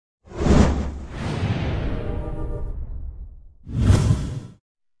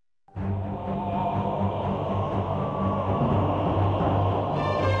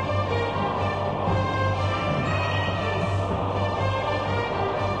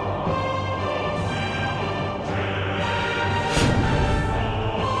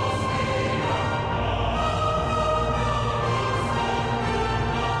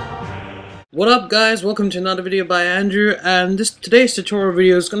What up guys, welcome to another video by Andrew, and today's tutorial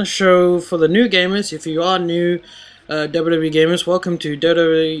video is going to show for the new gamers. If you are new WWE gamers, welcome to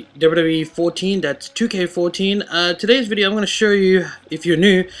WWE 14, that's 2K14. Today's video I'm going to show you, if you're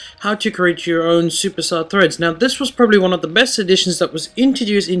new, how to create your own superstar threads. Now this was probably one of the best additions that was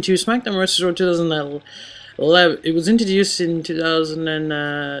introduced into SmackDown vs. Raw 2011. It was introduced in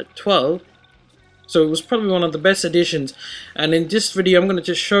 2012. So it was probably one of the best additions, and in this video I'm going to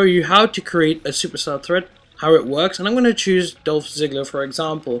just show you how to create a superstar thread, how it works, and I'm going to choose Dolph Ziggler for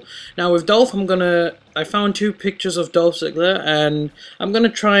example. Now with Dolph I found two pictures of Dolph Ziggler, and I'm going to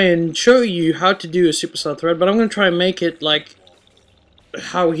try and show you how to do a superstar thread, but I'm going to try and make it like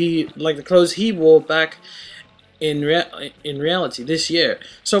the clothes he wore back in reality this year.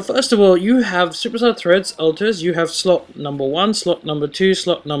 So first of all, you have superstar threads alters. You have slot number 1, slot number 2,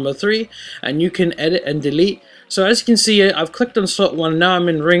 slot number 3, and you can edit and delete. So as you can see here, I've clicked on slot 1, now I'm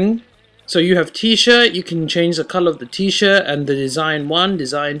in ring. So you have t-shirt, you can change the color of the t-shirt and the design 1,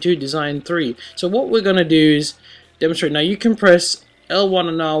 design 2, design 3. So what we're gonna do is demonstrate. Now you can press L1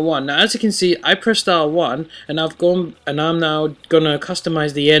 and R1. Now as you can see, I pressed R1 and I'm now gonna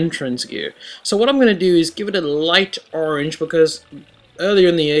customize the entrance gear. So what I'm gonna do is give it a light orange, because earlier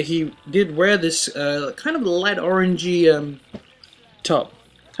in the year he did wear this kind of light orangey top,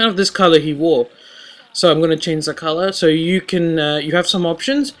 kind of this color he wore. So I'm gonna change the color. So you can you have some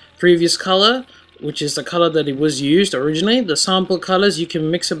options: previous color, which is the color that it was used originally, the sample colors you can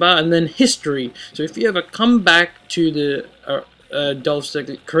mix about, and then history. So if you ever come back to the Dolph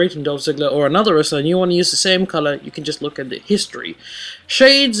Ziggler, creating Dolph Ziggler or another wrestler, and you want to use the same color, you can just look at the history.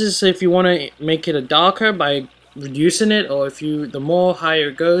 Shades is if you want to make it a darker by reducing it, or if the more higher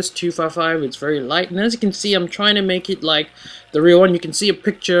it goes, 255, it's very light. And as you can see, I'm trying to make it like the real one. You can see a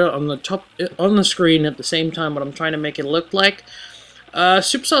picture on the top on the screen at the same time, but I'm trying to make it look like.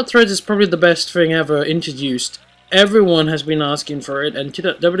 Superstar Threads is probably the best thing ever introduced. Everyone has been asking for it, and to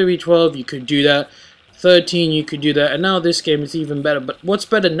WWE 12 you could do that. 13 you could do that, and now this game is even better. But what's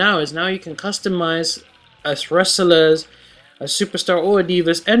better now is now you can customize as wrestlers, a superstar or a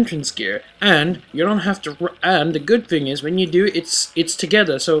diva's entrance gear, and you don't have to. And the good thing is when you do it's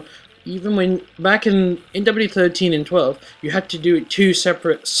together. So even when back in WWE13 and 12 you had to do it two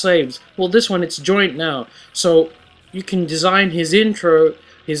separate saves. Well, this one it's joint now, so you can design his intro,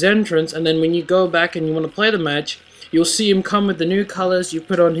 his entrance, and then when you go back and you want to play the match, you'll see him come with the new colors you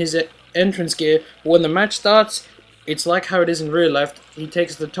put on his entrance gear. When the match starts, it's like how it is in real life. He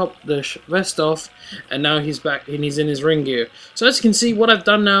takes the vest off, and now he's back and he's in his ring gear. So as you can see, what I've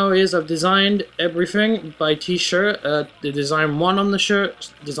done now is I've designed everything by t-shirt, the design 1 on the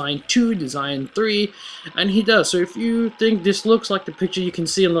shirt, design 2, design 3, and he does. So if you think this looks like the picture you can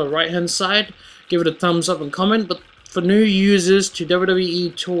see on the right hand side, give it a thumbs up and comment. But for new users to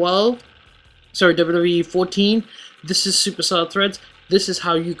WWE 14, this is superstar threads. This is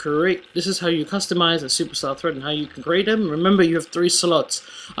how you customize a superstar thread and how you can create them. Remember, you have 3 slots.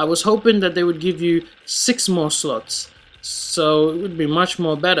 I was hoping that they would give you 6 more slots, so it would be much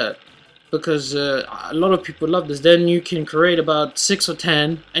more better, because a lot of people love this. Then you can create about 6 or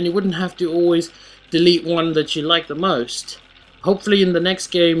 10, and you wouldn't have to always delete one that you like the most. Hopefully in the next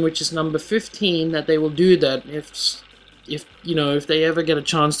game, which is number 15, that they will do that. If they ever get a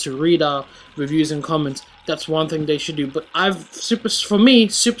chance to read our reviews and comments, that's one thing they should do. But for me,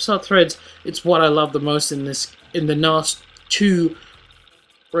 superstar threads, it's what I love the most in the last 2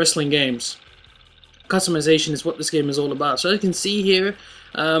 wrestling games. Customization is what this game is all about. So as you can see here,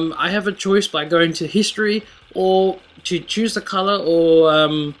 I have a choice by going to history, or to choose the color, or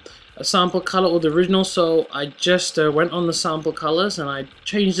a sample color, or the original. So I just went on the sample colors and I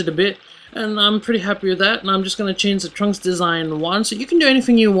changed it a bit, and I'm pretty happy with that. And I'm just going to change the trunks design 1. So you can do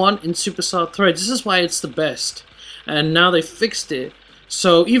anything you want in superstar threads. This is why it's the best, and now they fixed it.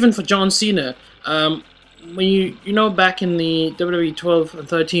 So even for John Cena, when you back in the WWE 12 and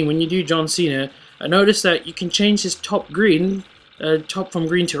 13, when you do John Cena, I noticed that you can change his top green, top from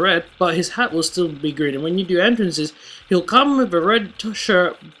green to red, but his hat will still be green. And when you do entrances, he'll come with a red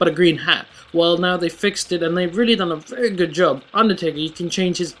shirt but a green hat. Well, now they fixed it, and they've really done a very good job. Undertaker, you can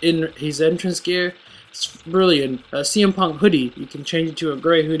change his entrance gear. It's brilliant. CM Punk hoodie, you can change it to a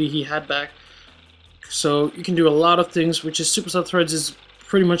gray hoodie he had back. So you can do a lot of things, which is superstar threads is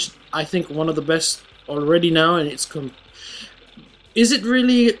pretty much, I think, one of the best already now, and it's has it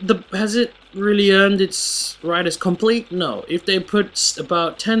really earned its right as complete? No. If they put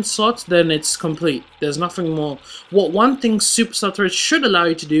about 10 slots, then it's complete. There's nothing more. One thing superstar threads should allow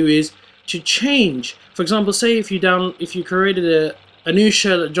you to do is to change. For example, say if you created a new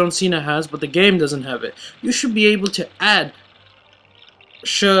shirt that John Cena has, but the game doesn't have it, you should be able to add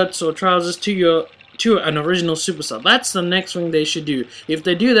shirts or trousers to an original superstar. That's the next thing they should do. If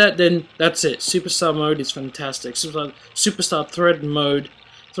they do that, then that's it. Superstar mode is fantastic. Superstar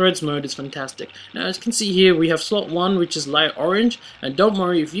Threads mode is fantastic. Now, as you can see here, we have slot 1, which is light orange. And don't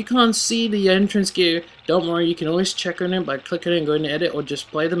worry, if you can't see the entrance gear, don't worry, you can always check on it by clicking it and going to edit, or just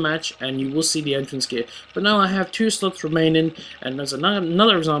play the match and you will see the entrance gear. But now I have 2 slots remaining, and there's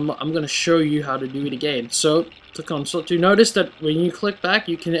another example. I'm going to show you how to do it again. So click on slot 2. Notice that when you click back,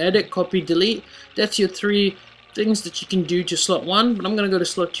 you can edit, copy, delete. That's your 3 things that you can do to slot 1. But I'm going to go to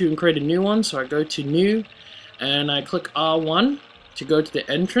slot 2 and create a new one. So I go to new and I click R1 to go to the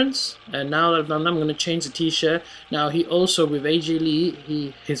entrance, and now that I've done that, I'm going to change the t-shirt. Now he also, with AJ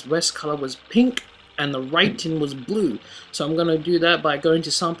Lee, his vest color was pink and the writing was blue, so I'm going to do that by going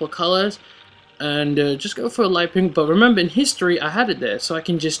to sample colors and just go for a light pink. But remember, in history I had it there, so I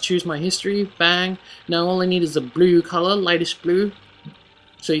can just choose my history, bang. Now all I need is the blue color, lightest blue,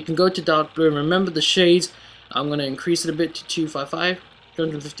 so you can go to dark blue and remember the shades. I'm going to increase it a bit to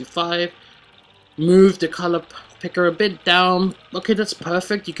 255, move the color picker a bit down. Okay, that's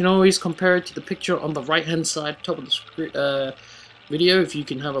perfect. You can always compare it to the picture on the right hand side top of the video if you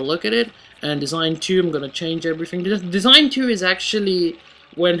can have a look at it. And design 2, I'm going to change everything. Design 2 is actually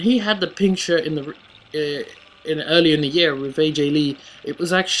when he had the pink shirt in the earlier in the year with AJ Lee. It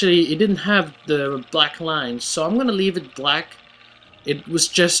was actually, it didn't have the black lines, so I'm going to leave it black. It was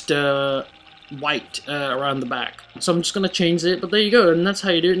just white around the back, so I'm just going to change it. But there you go, and that's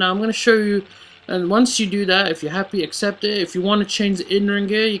how you do it. Now I'm going to show you. And once you do that, if you're happy, accept it. If you want to change the in-ring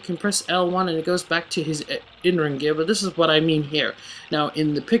gear, you can press L1 and it goes back to his in-ring gear. But this is what I mean here. Now,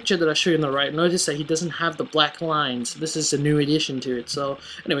 in the picture that I show you on the right, notice that he doesn't have the black lines. This is a new addition to it. So,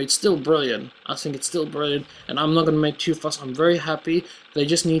 anyway, it's still brilliant. I think it's still brilliant. And I'm not going to make too fuss. I'm very happy. They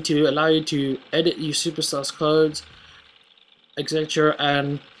just need to allow you to edit your superstars codes, etc.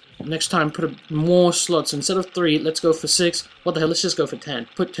 And next time, put more slots. Instead of 3, let's go for 6. What the hell, let's just go for 10.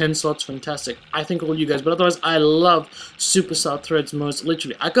 Put 10 slots, fantastic. I think all you guys, but otherwise, I love Superstar Threads most.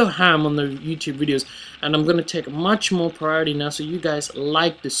 Literally, I go ham on the YouTube videos, and I'm going to take much more priority now, so you guys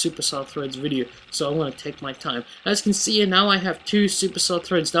like the Superstar Threads video. So I'm going to take my time. As you can see here, now I have 2 Superstar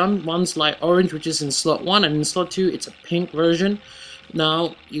Threads done. One's light orange, which is in slot 1, and in slot 2, it's a pink version.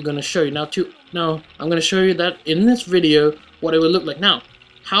 Now, you're going to show you. Now, I'm going to show you that in this video, what it will look like. Now,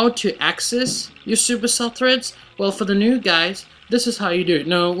 how to access your Superstar Threads? Well, for the new guys, this is how you do it.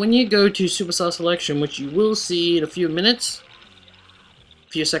 Now, when you go to Superstar Selection, which you will see in a few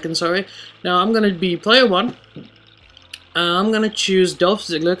seconds, sorry. Now, I'm going to be player 1. I'm going to choose Dolph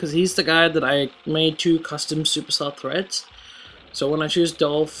Ziggler because he's the guy that I made 2 custom Superstar Threads. So when I choose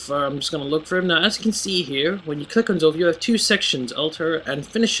Dolph, I'm just going to look for him. Now, as you can see here, when you click on Dolph, you have 2 sections, Alter and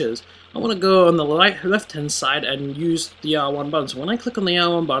Finishers. I want to go on the left-hand side and use the R1 button. So when I click on the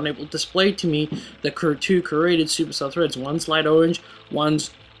R1 button, it will display to me the 2 created Superstar Threads. One's light orange,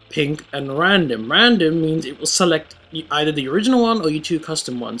 one's pink, and random. Random means it will select either the original one or your 2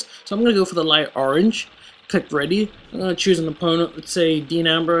 custom ones. So I'm going to go for the light orange. Click ready. I'm going to choose an opponent, let's say Dean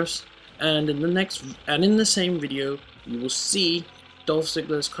Ambrose. And in the same video, you will see Dolph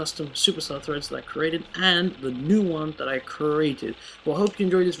Ziggler's custom Superstar Threads that I created and the new one that I created. Well, I hope you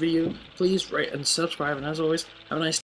enjoyed this video. Please rate and subscribe, and as always, have a nice day.